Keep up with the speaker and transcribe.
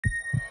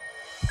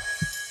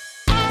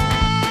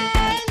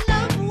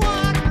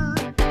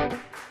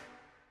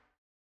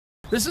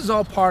This is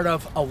all part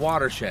of a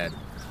watershed.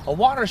 A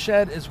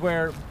watershed is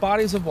where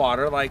bodies of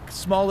water, like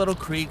small little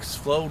creeks,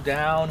 flow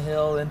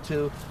downhill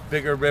into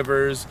bigger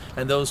rivers,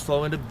 and those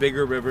flow into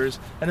bigger rivers,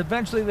 and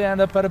eventually they end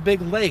up at a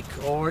big lake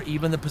or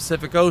even the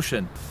Pacific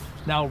Ocean.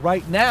 Now,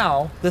 right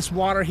now, this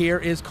water here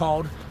is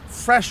called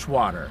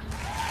freshwater.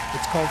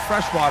 It's called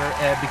freshwater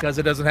because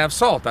it doesn't have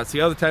salt. That's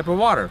the other type of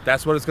water.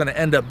 That's what it's going to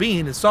end up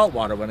being, is salt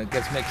water when it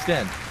gets mixed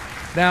in.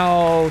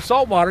 Now,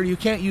 salt water, you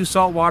can't use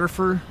salt water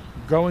for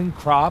growing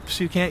crops.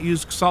 You can't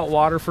use salt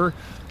water for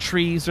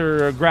trees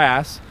or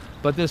grass,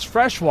 but this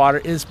fresh water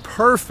is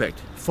perfect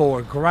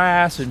for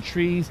grass and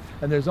trees,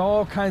 and there's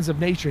all kinds of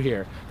nature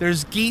here.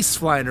 There's geese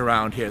flying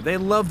around here. They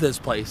love this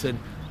place. And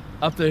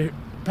up the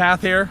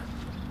path here,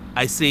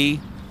 I see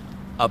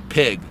a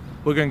pig.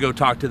 We're gonna go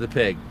talk to the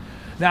pig.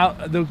 Now,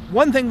 the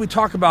one thing we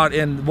talk about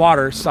in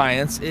water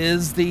science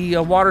is the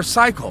water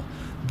cycle.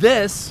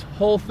 This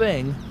whole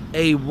thing,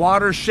 a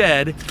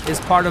watershed, is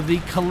part of the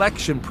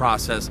collection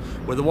process,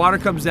 where the water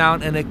comes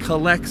down and it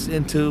collects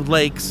into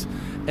lakes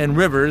and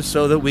rivers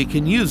so that we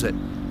can use it.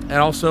 And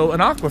also an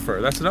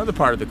aquifer, that's another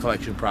part of the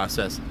collection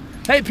process.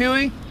 Hey,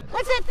 Pewee.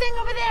 What's that thing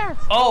over there?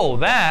 Oh,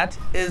 that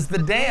is the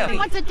dam.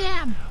 What's a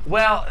dam?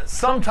 Well,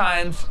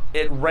 sometimes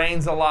it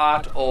rains a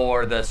lot,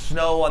 or the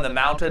snow on the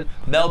mountain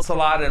melts a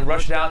lot and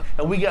rushes down,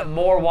 and we get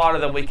more water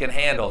than we can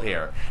handle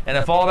here. And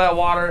if all that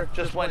water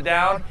just went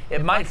down,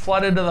 it might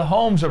flood into the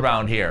homes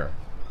around here.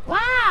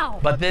 Wow!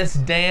 But this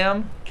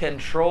dam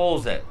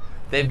controls it.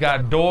 They've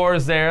got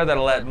doors there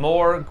that'll let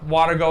more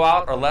water go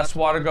out or less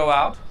water go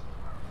out.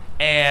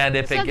 And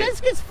if so this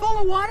gets full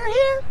of water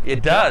here?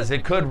 It does.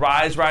 It could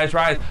rise.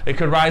 It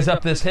could rise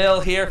up this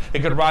hill here.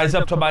 It could rise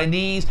up to my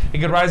knees. It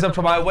could rise up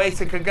to my waist.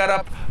 It could get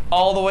up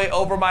all the way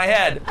over my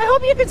head. I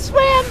hope you can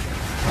swim.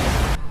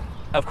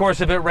 Of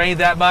course, if it rained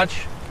that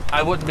much,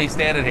 I wouldn't be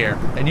standing here,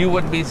 and you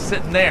wouldn't be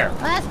sitting there.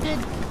 Well, that's good.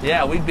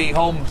 Yeah, we'd be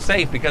home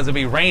safe because it'd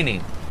be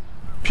raining.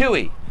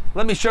 Pewee,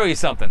 let me show you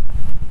something.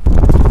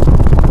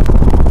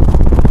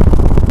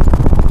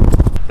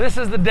 This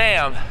is the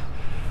dam.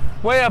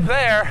 Way up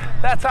there,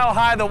 that's how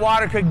high the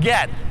water could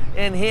get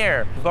in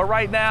here. But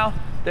right now,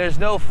 there's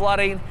no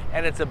flooding,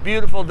 and it's a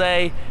beautiful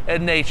day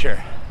in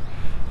nature.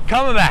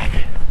 Coming back.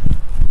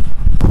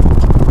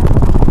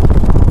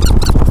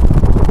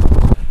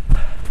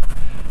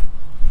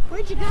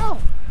 Where'd you go?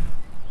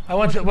 I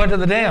went to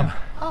the dam.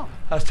 Oh.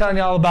 I was telling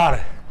you all about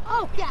it.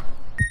 Oh, yeah.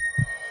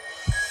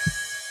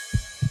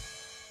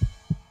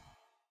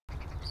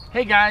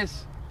 Hey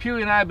guys,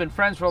 Pewee and I have been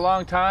friends for a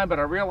long time, but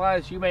I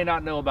realize you may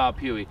not know about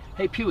Pewee.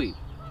 Hey Pewee,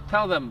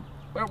 tell them,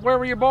 where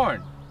were you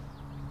born?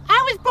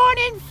 I was born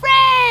in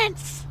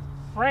France.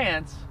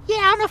 France? Yeah,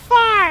 on a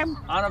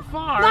farm. On a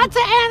farm? Lots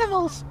of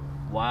animals.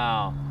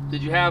 Wow.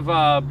 Did you have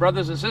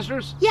brothers and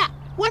sisters? Yeah,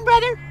 one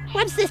brother,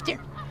 one sister.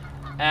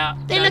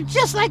 They look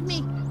just like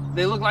me.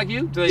 They look like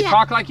you? Do they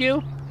talk like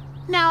you?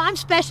 No, I'm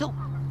special.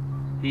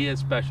 He is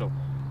special.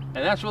 And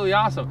that's really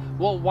awesome.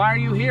 Well, why are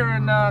you here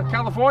in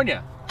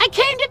California? I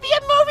came to be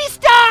a movie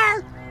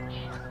star.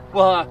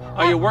 Well,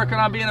 are you working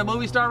on being a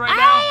movie star right now?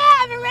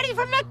 I am. Ready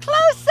for my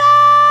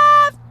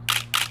close-up.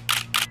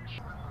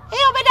 Hey,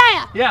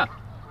 Obadiah. Yeah.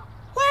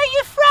 Where are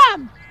you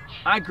from?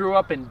 I grew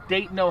up in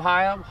Dayton,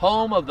 Ohio,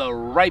 home of the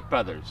Wright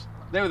brothers.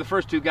 They were the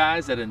first two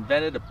guys that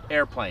invented an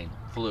airplane,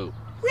 flew.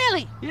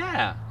 Really?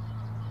 Yeah.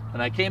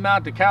 And I came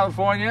out to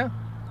California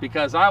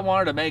because I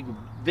wanted to make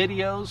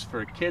videos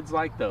for kids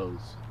like those.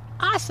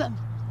 Awesome.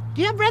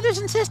 Do you have brothers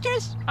and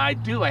sisters? I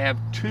do. I have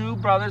 2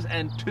 brothers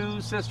and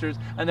 2 sisters,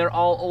 and they're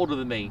all older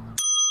than me.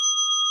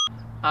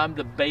 I'm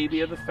the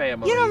baby of the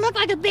family. You don't look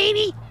like a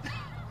baby.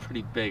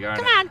 Pretty big, aren't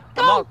I?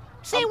 Come on, go.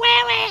 Say wah,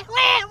 wah,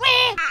 wah,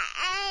 wah.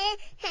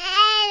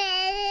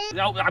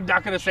 No, I'm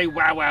not going to say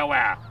wah, wah,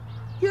 wah.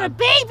 You're a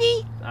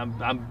baby.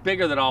 I'm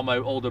bigger than all my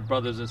older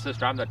brothers and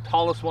sisters. I'm the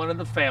tallest one in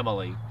the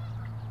family.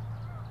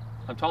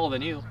 I'm taller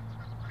than you.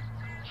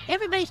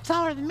 Everybody's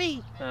taller than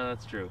me.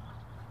 That's true.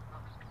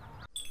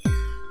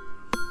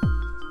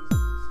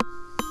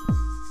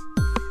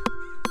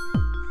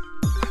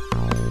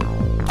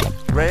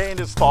 Rain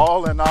is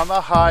falling on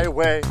the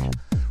highway,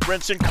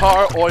 rinsing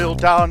car oil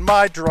down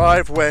my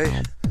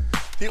driveway.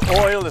 The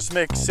oil is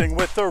mixing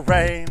with the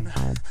rain,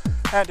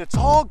 and it's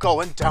all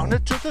going down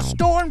into the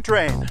storm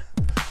drain.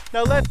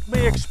 Now let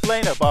me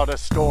explain about a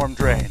storm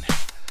drain.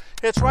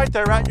 It's right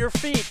there at your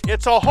feet.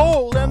 It's a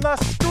hole in the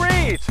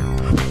street.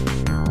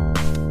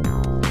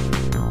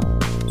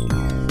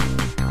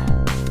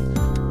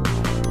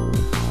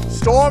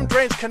 Storm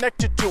drain's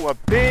connected to a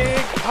big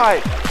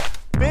pipe.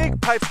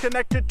 Big pipe's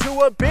connected to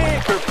a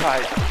bigger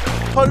pipe.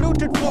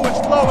 Polluted fluids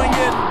flowing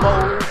in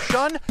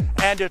motion,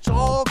 and it's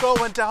all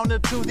going down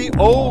into the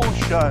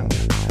ocean.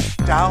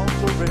 Down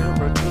the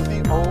river to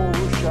the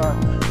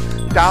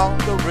ocean. Down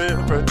the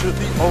river to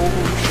the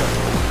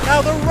ocean.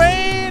 Now the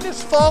rain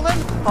is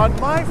falling on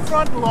my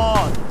front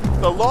lawn.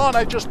 The lawn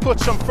I just put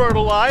some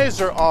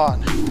fertilizer on.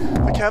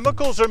 The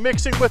chemicals are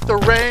mixing with the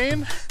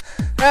rain,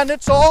 and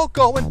it's all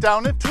going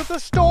down into the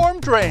storm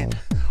drain.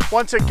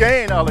 Once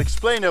again, I'll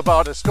explain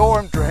about a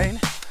storm drain.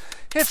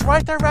 It's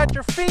right there at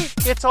your feet.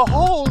 It's a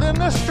hole in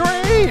the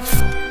street.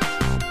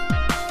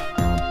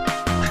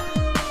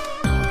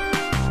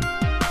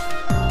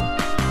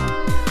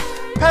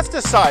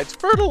 Pesticides,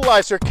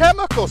 fertilizer,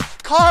 chemicals,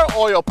 car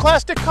oil,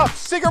 plastic cups,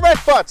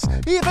 cigarette butts,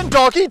 even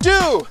doggy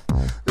doo.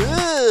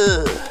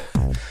 Ugh.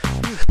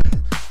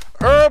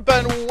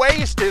 Urban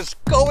waste is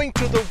going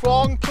to the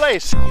wrong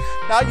place.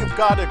 Now you've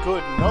got a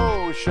good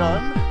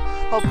notion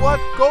of what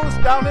goes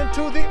down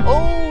into the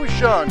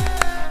ocean.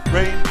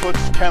 Rain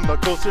puts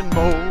chemicals in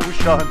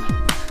motion,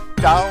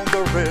 down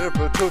the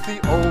river to the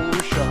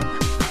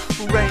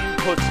ocean. Rain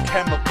puts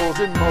chemicals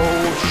in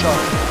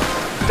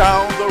motion,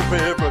 down the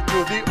river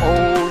to the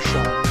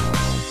ocean.